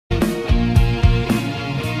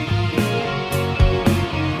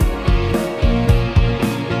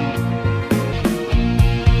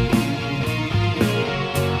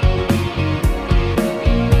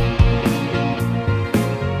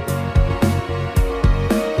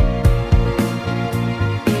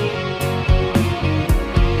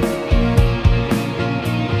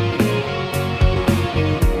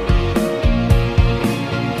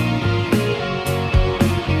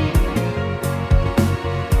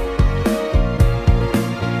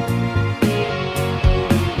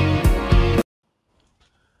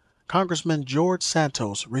Congressman George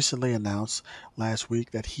Santos recently announced last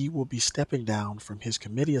week that he will be stepping down from his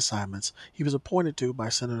committee assignments he was appointed to by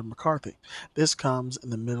Senator McCarthy. This comes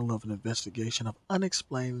in the middle of an investigation of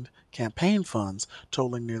unexplained campaign funds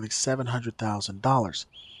totaling nearly $700,000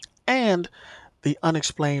 and the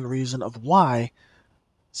unexplained reason of why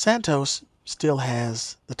Santos still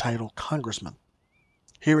has the title congressman.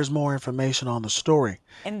 Here is more information on the story.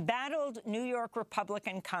 Embattled New York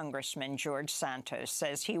Republican Congressman George Santos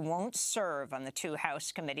says he won't serve on the two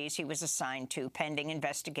House committees he was assigned to, pending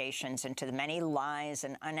investigations into the many lies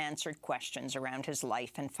and unanswered questions around his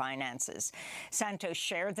life and finances. Santos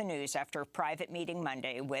shared the news after a private meeting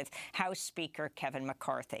Monday with House Speaker Kevin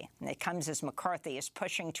McCarthy. And it comes as McCarthy is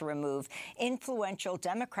pushing to remove influential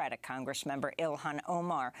Democratic Congressmember Ilhan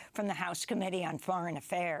Omar from the House Committee on Foreign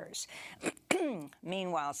Affairs.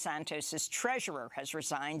 Meanwhile, Santos's treasurer has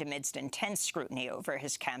resigned amidst intense scrutiny over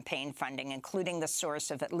his campaign funding, including the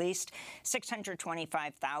source of at least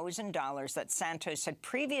 $625,000 that Santos had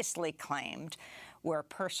previously claimed were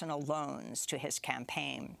personal loans to his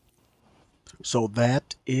campaign. So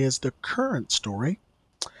that is the current story.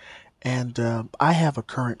 And I have a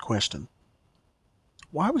current question.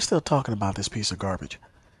 Why are we still talking about this piece of garbage?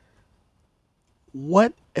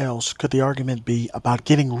 What else could the argument be about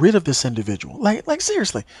getting rid of this individual? Like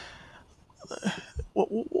seriously,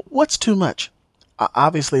 what's too much?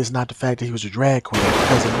 Obviously, it's not the fact that he was a drag queen,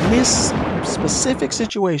 because in this specific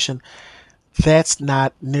situation, that's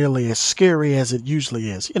not nearly as scary as it usually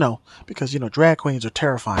is. Because drag queens are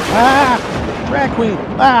terrifying. Ah, drag queen.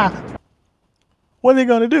 Ah, what are they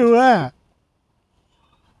gonna do? Ah,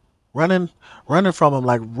 running from them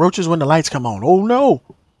like roaches when the lights come on. Oh no!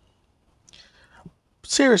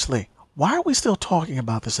 Seriously, why are we still talking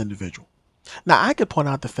about this individual? Now, I could point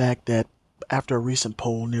out the fact that after a recent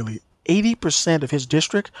poll, nearly 80% of his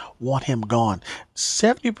district want him gone,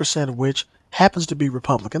 70% of which happens to be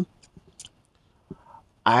Republican.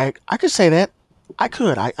 I could say that. I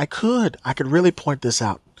could really point this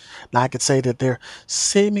out. Now, I could say that they're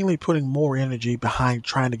seemingly putting more energy behind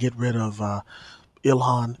trying to get rid of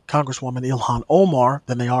Congresswoman Ilhan Omar,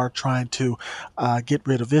 than they are trying to get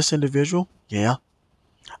rid of this individual. Yeah,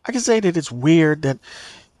 I can say that it's weird that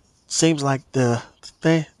seems like the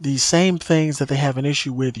same things that they have an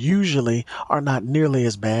issue with usually are not nearly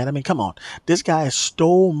as bad. I mean, come on. This guy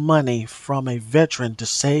stole money from a veteran to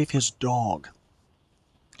save his dog.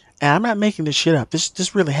 And I'm not making this shit up.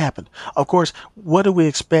 This really happened. Of course, what do we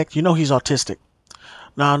expect? He's autistic.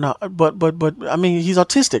 No, but I mean, he's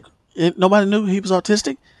autistic. Nobody knew he was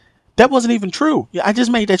autistic. That wasn't even true. Yeah, I just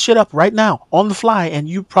made that shit up right now on the fly, and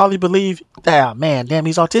you probably believe, ah, man, damn,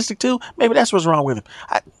 he's autistic too. Maybe that's what's wrong with him.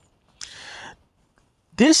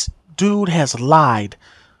 This dude has lied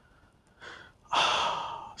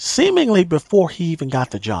seemingly before he even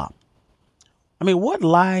got the job. I mean, what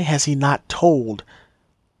lie has he not told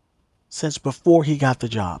since before he got the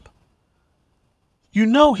job?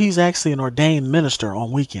 He's actually an ordained minister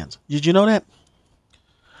on weekends. Did you know that?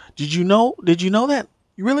 Did you know that?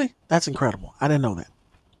 Really? That's incredible. I didn't know that.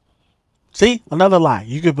 See, another lie.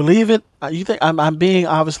 You could believe it. You think I'm being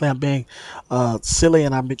silly,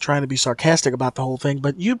 and I'm trying to be sarcastic about the whole thing,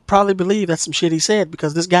 but you probably believe that's some shit he said,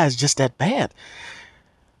 because this guy is just that bad.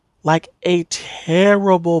 Like a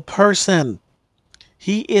terrible person.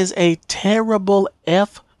 He is a terrible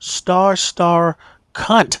F star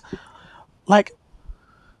cunt. Like,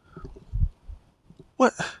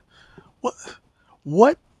 what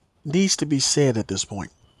what needs to be said at this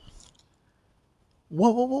point?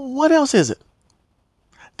 What else is it?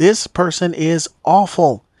 This person is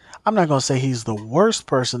awful. I'm not going to say he's the worst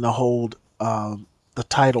person to hold the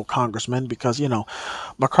title congressman, because,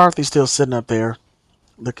 McCarthy's still sitting up there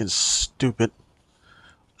looking stupid,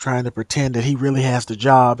 trying to pretend that he really has the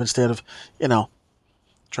job instead of,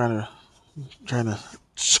 trying to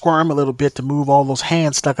squirm a little bit to move all those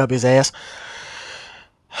hands stuck up his ass.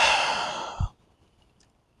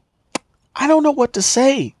 I don't know what to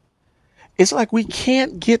say. It's like we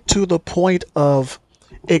can't get to the point of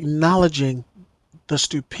acknowledging the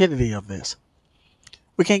stupidity of this.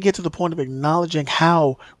 We can't get to the point of acknowledging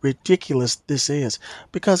how ridiculous this is,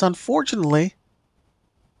 because unfortunately,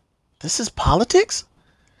 this is politics.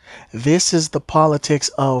 This is the politics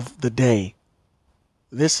of the day.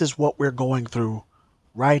 This is what we're going through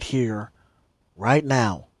right here, right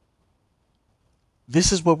now.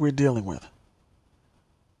 This is what we're dealing with.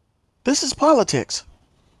 This is politics.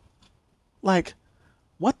 Like,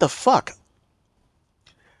 what the fuck?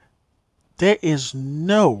 There is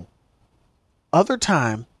no other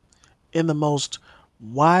time in the most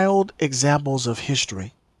wild examples of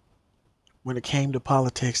history when it came to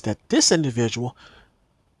politics that this individual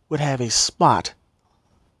would have a spot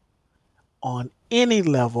on any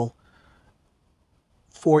level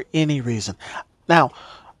for any reason. Now,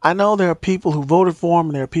 I know there are people who voted for him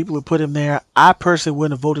and there are people who put him there. I personally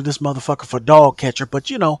wouldn't have voted this motherfucker for dog catcher,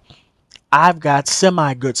 but I've got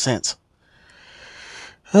semi good sense.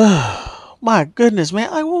 My goodness, man.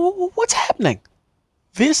 What's happening?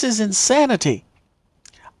 This is insanity.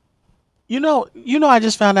 I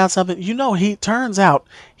just found out something. He turns out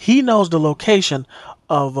he knows the location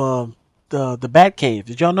of the Bat Cave.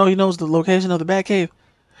 Did y'all know he knows the location of the Bat Cave?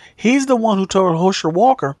 He's the one who told Herschel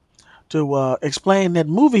Walker to explain that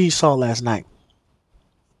movie he saw last night.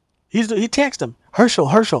 He texted him,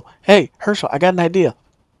 Herschel, hey, Herschel, I got an idea.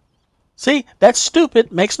 See, that's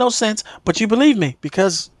stupid, makes no sense, but you believe me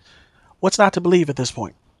because what's not to believe at this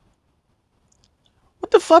point?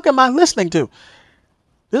 What the fuck am I listening to?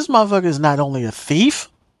 This motherfucker is not only a thief,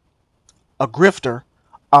 a grifter,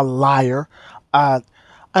 a liar, an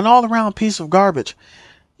all-around piece of garbage.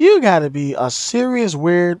 You gotta be a serious,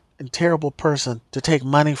 weird, and terrible person to take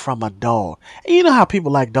money from a dog. And you know how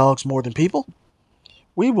people like dogs more than people?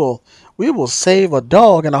 We will save a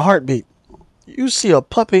dog in a heartbeat. You see a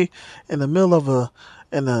puppy in the middle of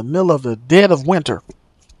the dead of winter.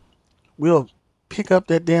 We'll pick up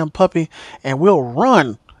that damn puppy and we'll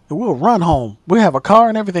run. And we'll run home. We'll have a car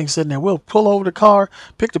and everything sitting there. We'll pull over the car,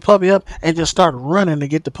 pick the puppy up, and just start running to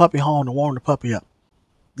get the puppy home to warm the puppy up.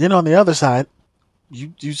 Then on the other side,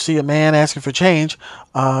 you see a man asking for change.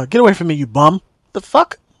 Get away from me, you bum. The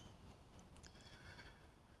fuck?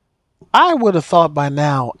 I would have thought by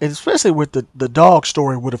now, especially with the dog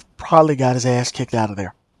story, would have probably got his ass kicked out of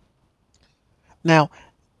there. Now,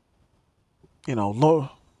 Lord,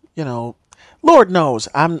 Lord knows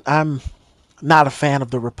I'm not a fan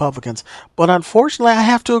of the Republicans, but unfortunately I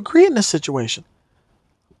have to agree in this situation.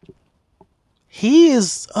 He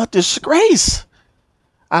is a disgrace.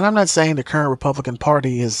 And I'm not saying the current Republican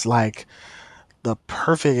Party is like the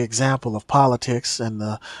perfect example of politics and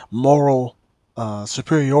the moral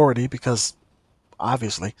superiority, because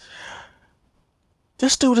obviously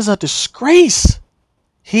this dude is a disgrace.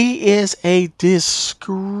 He is a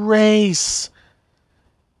disgrace.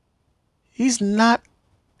 He's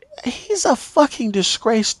a fucking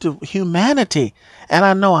disgrace to humanity. And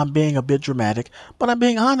I know I'm being a bit dramatic, but I'm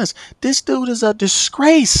being honest. This dude is a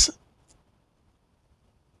disgrace.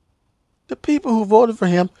 The people who voted for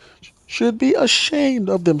him should be ashamed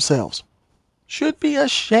of themselves. Should be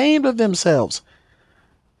ashamed of themselves.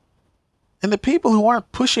 And the people who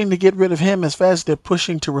aren't pushing to get rid of him as fast as they're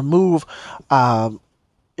pushing to remove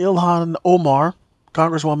Ilhan Omar,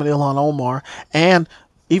 Congresswoman Ilhan Omar, and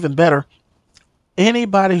even better,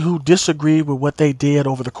 anybody who disagreed with what they did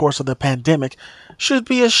over the course of the pandemic should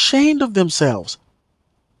be ashamed of themselves.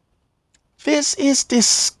 This is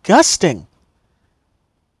disgusting.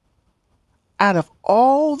 Out of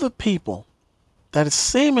all the people that is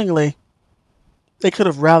seemingly they could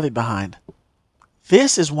have rallied behind,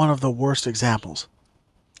 this is one of the worst examples.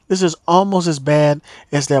 This is almost as bad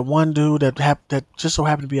as that one dude that just so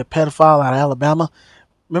happened to be a pedophile out of Alabama.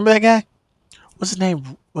 Remember that guy? What's his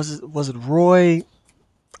name? Was it Roy?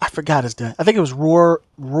 I forgot his name. I think it was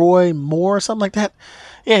Roy Moore or something like that.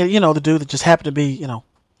 Yeah, the dude that just happened to be,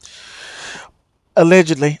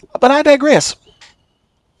 allegedly. But I digress.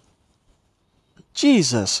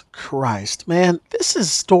 Jesus Christ, man. This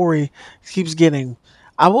story keeps getting,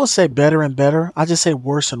 I will say, better and better. I just say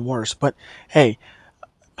worse and worse. But hey,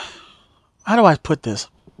 how do I put this?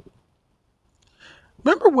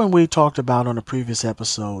 Remember when we talked about on a previous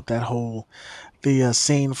episode the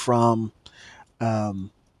scene from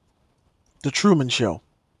the Truman Show,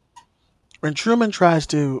 when Truman tries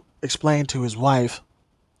to explain to his wife,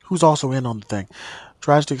 who's also in on the thing,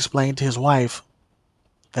 tries to explain to his wife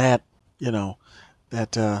that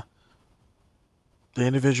the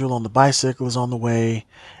individual on the bicycle is on the way,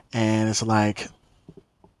 and it's like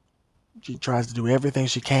she tries to do everything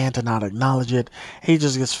she can to not acknowledge it. He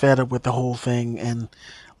just gets fed up with the whole thing and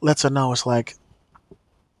lets her know it's like,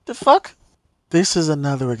 the fuck? This is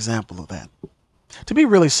another example of that. To be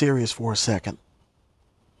really serious for a second,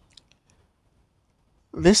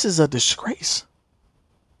 this is a disgrace.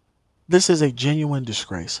 This is a genuine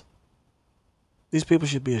disgrace. These people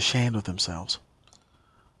should be ashamed of themselves.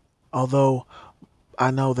 Although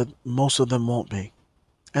I know that most of them won't be.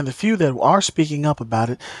 And the few that are speaking up about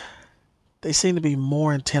it, they seem to be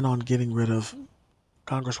more intent on getting rid of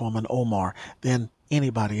Congresswoman Omar than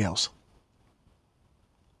anybody else.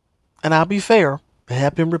 And I'll be fair, there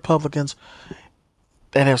have been Republicans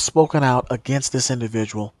that have spoken out against this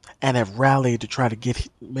individual and have rallied to try to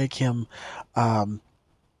make him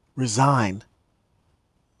resign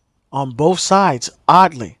on both sides,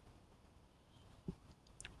 oddly.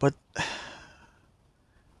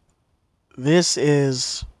 this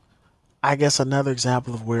is, I guess, another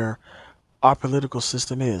example of where our political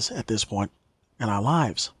system is at this point in our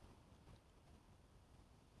lives.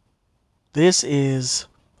 This is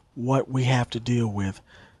what we have to deal with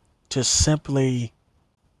to simply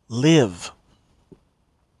live.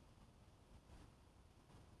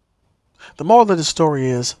 The moral of the story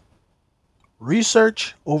is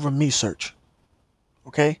research over me search.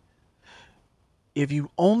 Okay? If you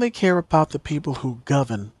only care about the people who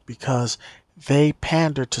govern because they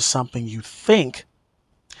pander to something you think,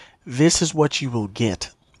 this is what you will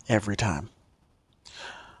get every time.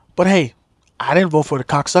 But hey, I didn't vote for the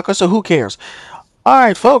cocksucker, so who cares? All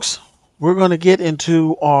right, folks, we're going to get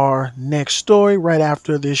into our next story right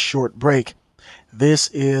after this short break. This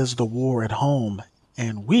is The War at Home,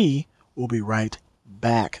 and we will be right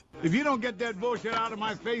back. If you don't get that bullshit out of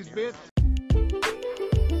my face, bitch.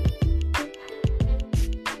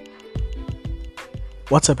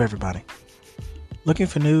 What's up, everybody? Looking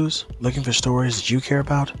for news? Looking for stories that you care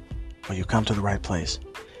about? Well, you come to the right place.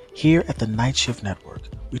 Here at the Night Shift Network,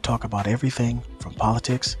 we talk about everything from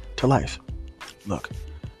politics to life. Look,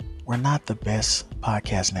 we're not the best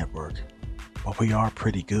podcast network, but we are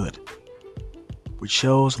pretty good. With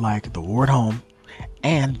shows like The War at Home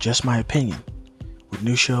and Just My Opinion, with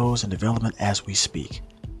new shows and development as we speak.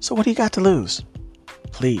 So what do you got to lose?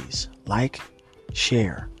 Please like,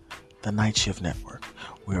 share the Night Shift Network.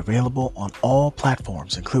 We're available on all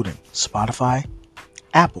platforms, including Spotify,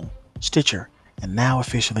 Apple, Stitcher, and now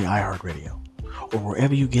officially iHeartRadio, or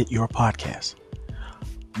wherever you get your podcasts.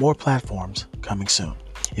 More platforms coming soon.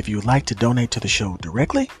 If you would like to donate to the show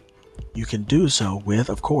directly, you can do so with,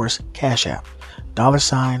 of course, Cash App,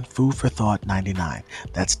 $ Food for Thought 99.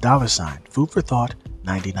 That's $ Food for Thought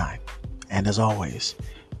 99. And as always,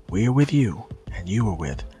 we're with you, and you are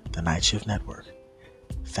with the Night Shift Network.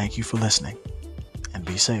 Thank you for listening, and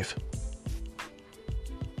be safe.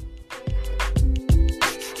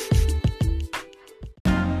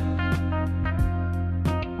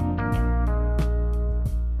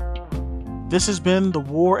 This has been The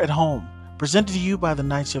War at Home, presented to you by the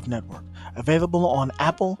Night Shift Network, available on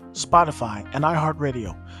Apple, Spotify, and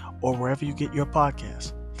iHeartRadio, or wherever you get your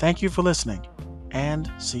podcasts. Thank you for listening,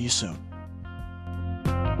 and see you soon.